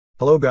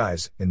Hello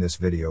guys, in this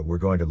video we're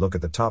going to look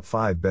at the top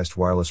 5 best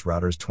wireless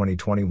routers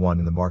 2021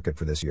 in the market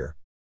for this year.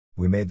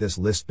 We made this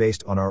list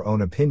based on our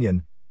own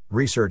opinion,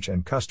 research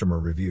and customer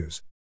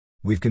reviews.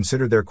 We've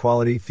considered their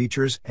quality,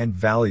 features, and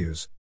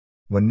values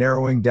when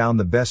narrowing down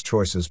the best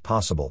choices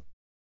possible.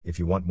 If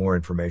you want more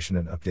information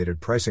and updated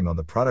pricing on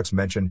the products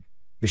mentioned,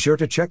 be sure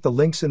to check the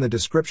links in the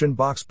description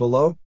box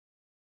below.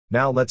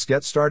 Now let's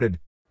get started.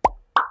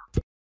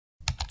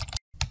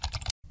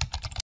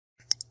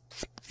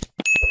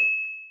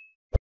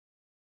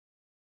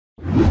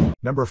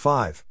 Number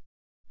 5.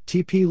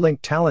 TP-Link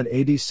Talon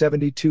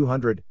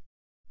AD7200.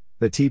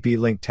 The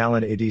TP-Link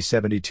Talon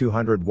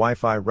AD7200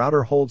 Wi-Fi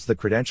router holds the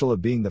credential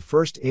of being the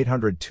first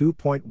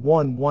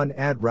 802.11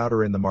 ad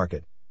router in the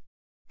market.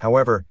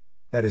 However,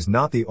 that is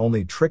not the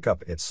only trick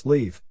up its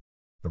sleeve.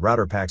 The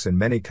router packs in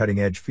many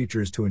cutting-edge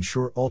features to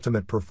ensure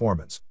ultimate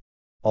performance.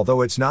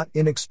 Although it's not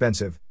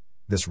inexpensive,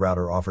 this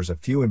router offers a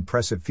few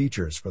impressive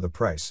features for the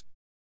price.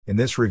 In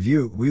this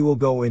review, we will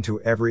go into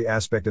every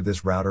aspect of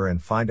this router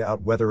and find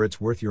out whether it's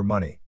worth your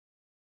money.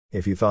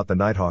 If you thought the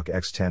Nighthawk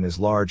X10 is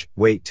large,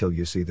 wait till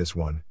you see this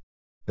one.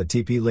 The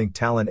TP-Link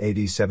Talon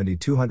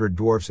AD7200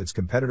 dwarfs its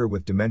competitor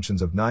with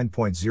dimensions of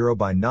 9.0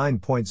 by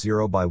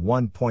 9.0 by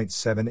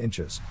 1.7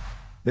 inches.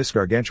 This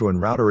gargantuan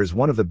router is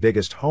one of the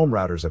biggest home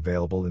routers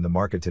available in the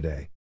market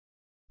today.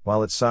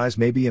 While its size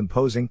may be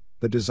imposing,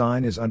 the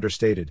design is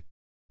understated.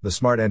 The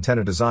smart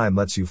antenna design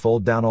lets you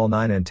fold down all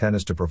 9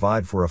 antennas to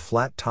provide for a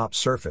flat top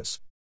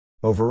surface.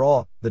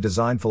 Overall, the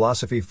design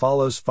philosophy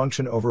follows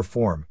function over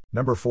form.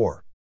 Number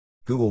 4.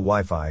 Google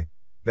Wi-Fi,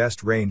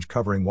 best range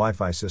covering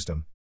Wi-Fi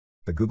system.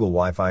 The Google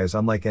Wi-Fi is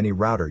unlike any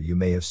router you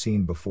may have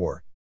seen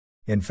before.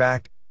 In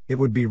fact, it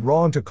would be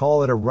wrong to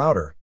call it a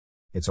router.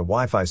 It's a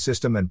Wi-Fi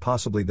system and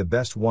possibly the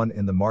best one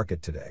in the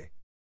market today.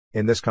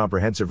 In this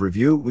comprehensive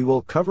review, we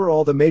will cover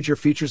all the major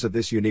features of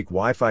this unique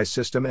Wi-Fi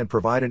system and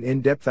provide an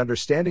in-depth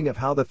understanding of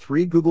how the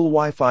 3 Google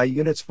Wi-Fi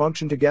units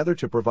function together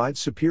to provide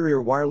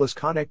superior wireless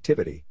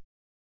connectivity.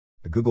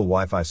 The Google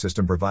Wi-Fi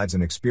system provides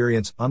an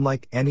experience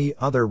unlike any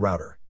other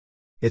router.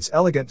 It's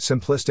elegant,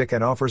 simplistic,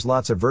 and offers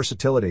lots of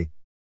versatility.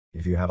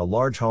 If you have a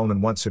large home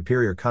and want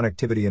superior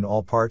connectivity in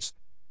all parts,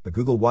 the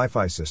Google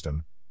Wi-Fi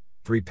system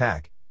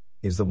 3-pack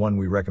is the one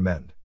we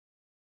recommend.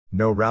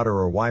 No router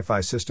or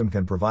Wi-Fi system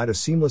can provide a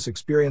seamless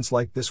experience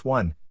like this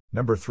one.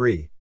 Number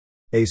 3.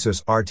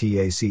 ASUS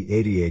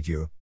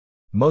RTAC88U.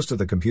 Most of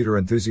the computer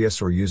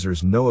enthusiasts or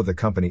users know of the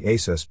company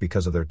ASUS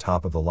because of their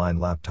top-of-the-line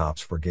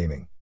laptops for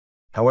gaming.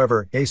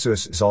 However,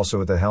 ASUS is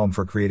also at the helm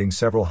for creating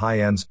several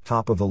high-end,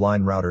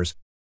 top-of-the-line routers.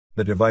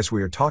 The device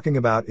we are talking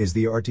about is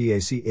the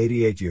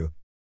RTAC88U.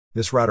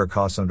 This router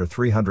costs under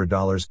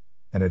 $300,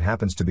 and it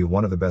happens to be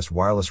one of the best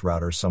wireless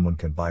routers someone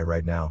can buy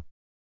right now.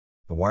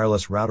 The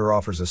wireless router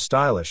offers a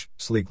stylish,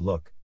 sleek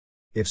look.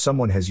 If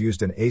someone has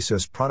used an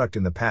ASUS product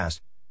in the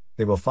past,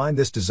 they will find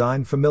this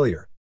design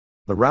familiar.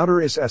 The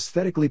router is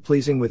aesthetically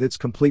pleasing with its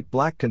complete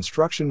black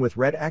construction with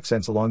red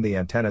accents along the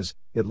antennas.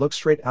 It looks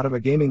straight out of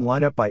a gaming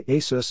lineup by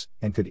ASUS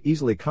and could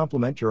easily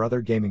complement your other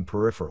gaming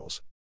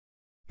peripherals.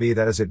 Be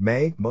that as it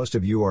may, most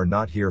of you are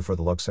not here for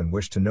the looks and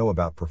wish to know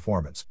about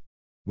performance.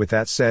 With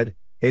that said,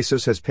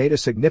 ASUS has paid a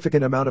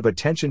significant amount of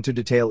attention to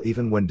detail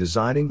even when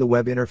designing the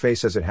web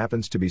interface, as it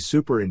happens to be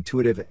super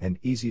intuitive and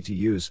easy to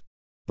use.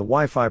 The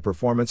Wi-Fi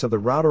performance of the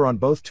router on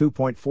both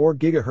 2.4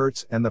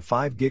 GHz and the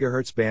 5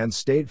 GHz bands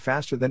stayed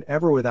faster than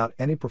ever without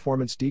any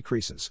performance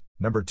decreases.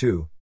 Number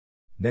 2.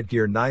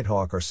 Netgear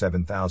Nighthawk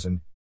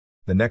R7000.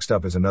 The next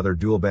up is another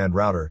dual-band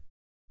router,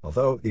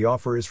 although the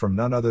offer is from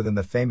none other than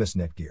the famous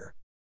Netgear.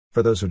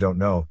 For those who don't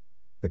know,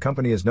 the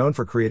company is known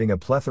for creating a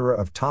plethora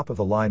of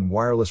top-of-the-line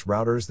wireless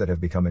routers that have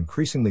become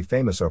increasingly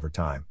famous over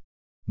time.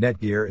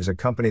 Netgear is a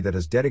company that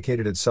has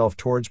dedicated itself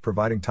towards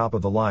providing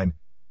top-of-the-line,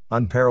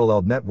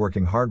 unparalleled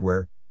networking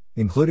hardware,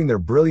 including their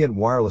brilliant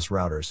wireless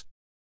routers.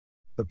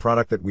 The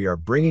product that we are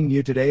bringing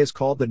you today is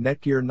called the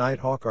Netgear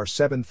Nighthawk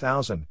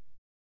R7000.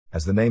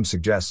 As the name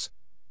suggests,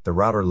 the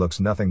router looks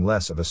nothing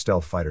less of a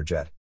stealth fighter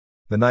jet.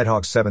 The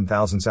Nighthawk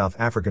 7000 South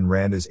African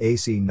RAN is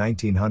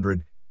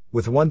AC1900,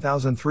 with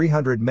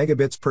 1,300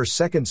 megabits per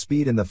second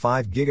speed in the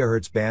 5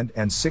 GHz band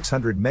and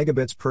 600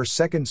 megabits per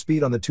second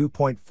speed on the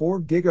 2.4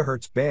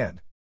 GHz band.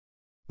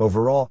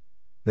 Overall,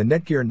 the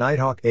Netgear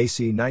Nighthawk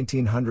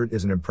AC1900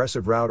 is an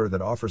impressive router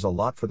that offers a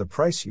lot for the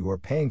price you are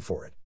paying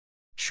for it.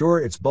 Sure,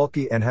 it's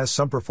bulky and has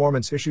some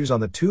performance issues on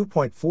the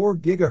 2.4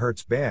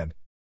 GHz band,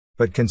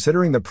 but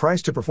considering the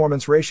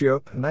price-to-performance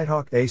ratio,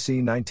 Nighthawk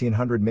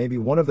AC1900 may be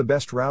one of the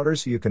best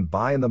routers you can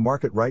buy in the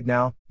market right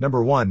now.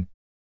 Number 1.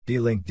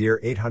 D-Link DEAR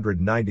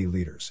 890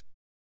 liters.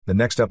 The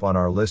next up on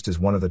our list is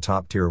one of the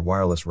top-tier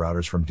wireless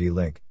routers from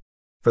D-Link.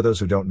 For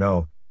those who don't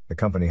know, the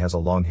company has a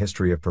long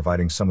history of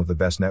providing some of the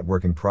best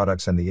networking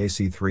products, and the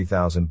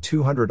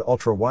AC3200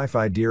 Ultra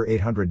Wi-Fi DEAR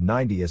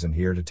 890 isn't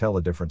here to tell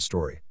a different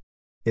story.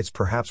 It's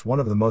perhaps one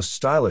of the most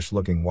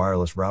stylish-looking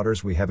wireless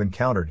routers we have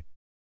encountered.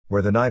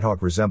 Where the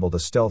Nighthawk resembled a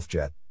stealth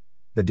jet,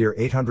 the DEAR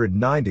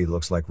 890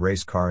 looks like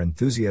race car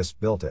enthusiasts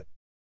built it.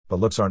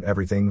 But looks aren't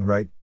everything,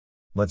 right?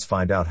 Let's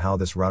find out how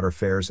this router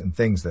fares and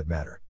things that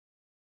matter.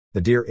 The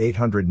Deer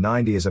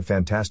 890 is a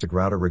fantastic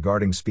router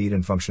regarding speed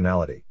and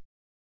functionality.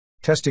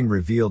 Testing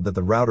revealed that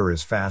the router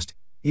is fast,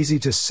 easy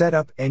to set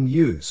up and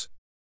use.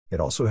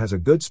 It also has a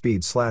good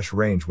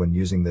speed/range when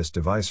using this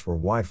device for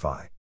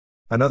Wi-Fi.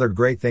 Another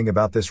great thing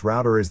about this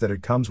router is that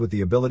it comes with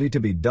the ability to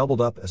be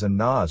doubled up as a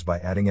NAS by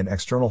adding an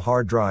external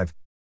hard drive.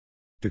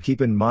 To keep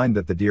in mind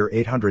that the Deer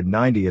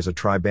 890 is a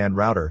tri-band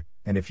router,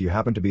 and if you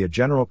happen to be a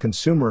general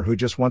consumer who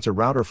just wants a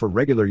router for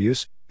regular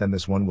use, then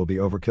this one will be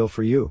overkill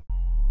for you.